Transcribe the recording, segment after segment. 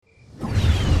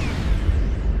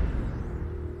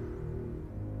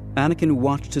Anakin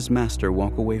watched his master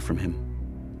walk away from him.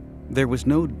 There was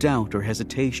no doubt or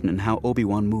hesitation in how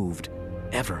Obi-Wan moved,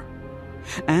 ever.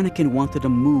 Anakin wanted to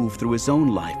move through his own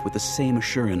life with the same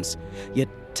assurance, yet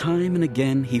time and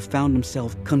again he found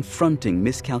himself confronting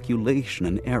miscalculation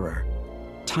and error.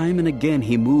 Time and again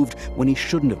he moved when he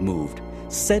shouldn't have moved,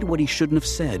 said what he shouldn't have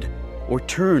said, or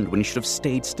turned when he should have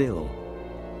stayed still.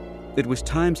 It was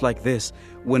times like this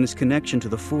when his connection to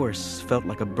the Force felt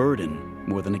like a burden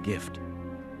more than a gift.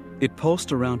 It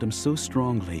pulsed around him so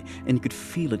strongly, and he could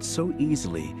feel it so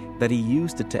easily that he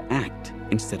used it to act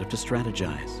instead of to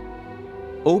strategize.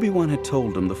 Obi-Wan had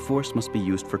told him the Force must be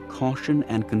used for caution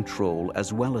and control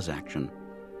as well as action.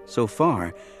 So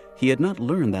far, he had not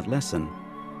learned that lesson.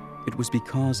 It was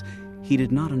because he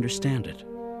did not understand it.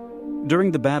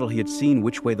 During the battle, he had seen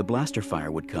which way the blaster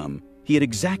fire would come. He had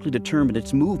exactly determined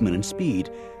its movement and speed,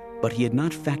 but he had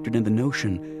not factored in the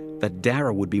notion that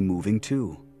Darra would be moving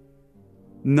too.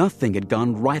 Nothing had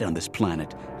gone right on this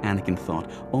planet, Anakin thought,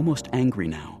 almost angry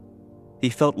now. He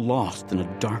felt lost in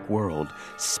a dark world,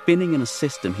 spinning in a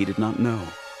system he did not know.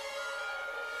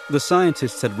 The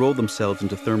scientists had rolled themselves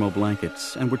into thermal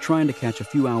blankets and were trying to catch a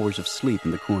few hours of sleep in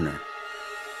the corner.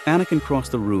 Anakin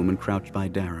crossed the room and crouched by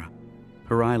Darra.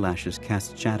 Her eyelashes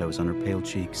cast shadows on her pale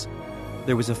cheeks.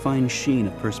 There was a fine sheen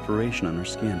of perspiration on her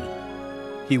skin.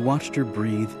 He watched her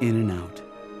breathe in and out.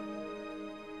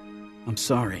 "I'm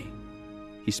sorry,"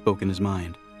 he spoke in his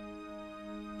mind.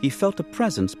 He felt a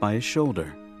presence by his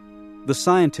shoulder. The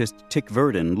scientist Tick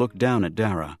Verdon looked down at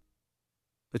Darra.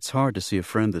 "It's hard to see a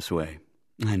friend this way.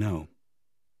 I know."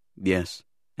 "Yes,"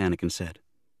 Anakin said.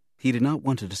 He did not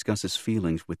want to discuss his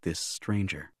feelings with this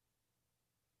stranger.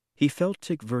 He felt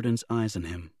Tick Verdon's eyes on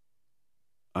him.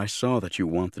 "I saw that you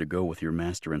wanted to go with your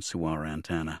master and Soara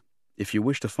Antana. If you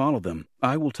wish to follow them,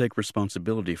 I will take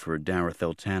responsibility for Darra,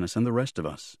 Thel-Tanis, and the rest of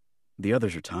us. The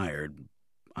others are tired.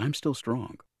 I'm still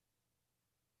strong."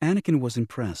 Anakin was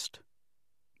impressed.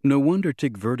 No wonder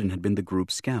Tick Verdon had been the group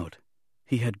scout.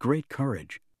 He had great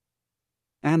courage.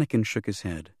 Anakin shook his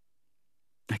head.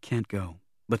 "I can't go,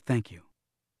 but thank you."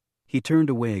 He turned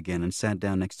away again and sat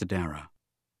down next to Darra.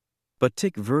 But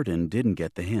Tick Verdon didn't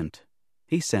get the hint.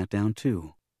 He sat down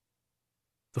too.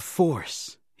 "The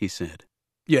Force," he said.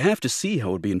 "You have to see how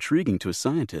it would be intriguing to a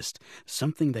scientist.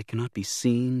 Something that cannot be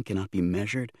seen, cannot be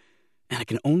measured, and it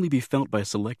can only be felt by a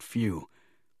select few.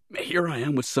 Here I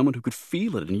am with someone who could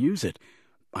feel it and use it.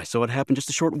 I saw it happen just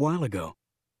a short while ago.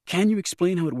 Can you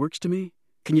explain how it works to me?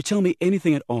 Can you tell me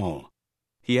anything at all?"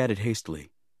 He added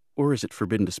hastily, "Or is it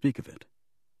forbidden to speak of it?"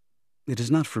 "It is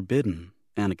not forbidden,"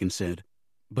 Anakin said,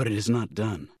 "but it is not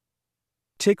done."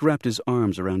 Tick wrapped his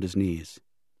arms around his knees.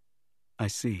 "I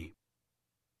see."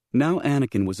 Now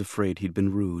Anakin was afraid he'd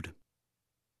been rude.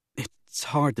 "It's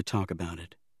hard to talk about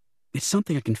it. It's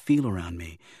something I can feel around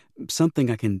me, something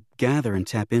I can gather and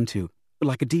tap into,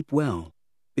 like a deep well.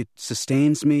 It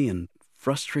sustains me and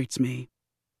frustrates me."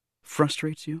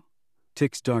 "Frustrates you?"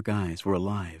 Tick's dark eyes were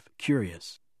alive,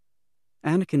 curious.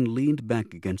 Anakin leaned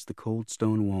back against the cold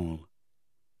stone wall.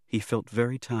 He felt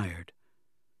very tired.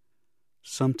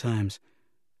 "Sometimes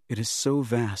it is so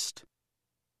vast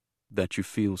that you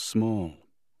feel small."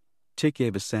 Tick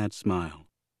gave a sad smile.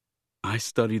 "I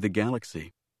study the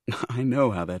galaxy. I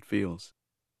know how that feels.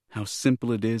 How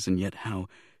simple it is and yet how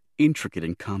intricate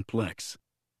and complex.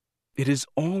 It is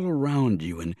all around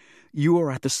you and you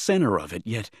are at the center of it,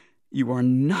 yet you are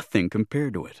nothing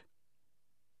compared to it."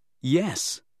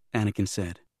 "Yes," Anakin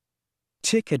said.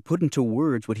 Tick had put into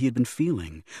words what he had been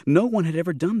feeling. No one had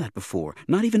ever done that before,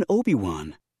 not even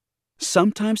Obi-Wan.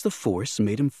 Sometimes the Force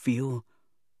made him feel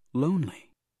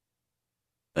lonely.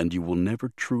 "And you will never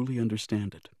truly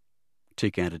understand it,"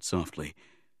 Tick added softly,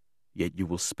 "yet you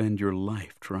will spend your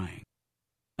life trying.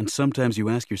 And sometimes you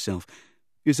ask yourself,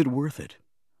 is it worth it?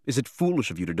 Is it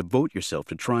foolish of you to devote yourself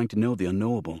to trying to know the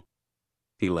unknowable?"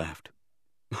 He laughed.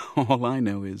 "All I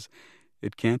know is,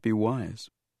 it can't be wise."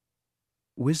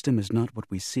 "Wisdom is not what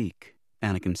we seek,"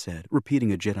 Anakin said,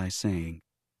 repeating a Jedi saying.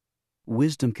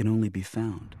 "Wisdom can only be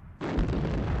found."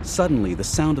 Suddenly, the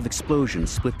sound of explosions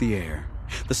split the air.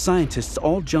 The scientists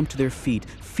all jumped to their feet,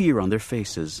 fear on their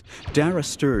faces. Darra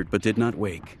stirred but did not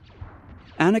wake.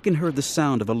 Anakin heard the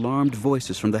sound of alarmed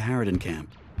voices from the Harridan camp.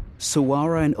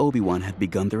 Soara and Obi-Wan had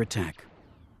begun their attack.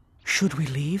 "Should we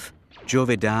leave?"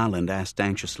 Jove Daland asked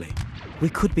anxiously. "We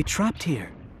could be trapped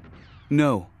here."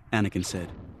 "No," Anakin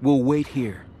said. "We'll wait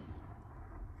here."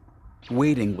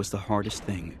 Waiting was the hardest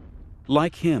thing.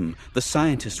 Like him, the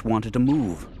scientists wanted to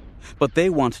move, but they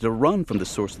wanted to run from the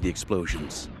source of the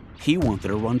explosions. He wanted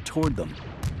to run toward them.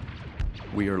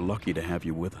 "We are lucky to have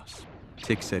you with us,"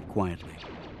 Tick said quietly.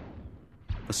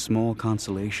 A small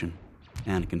consolation,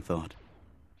 Anakin thought.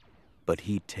 but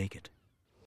he'd take it.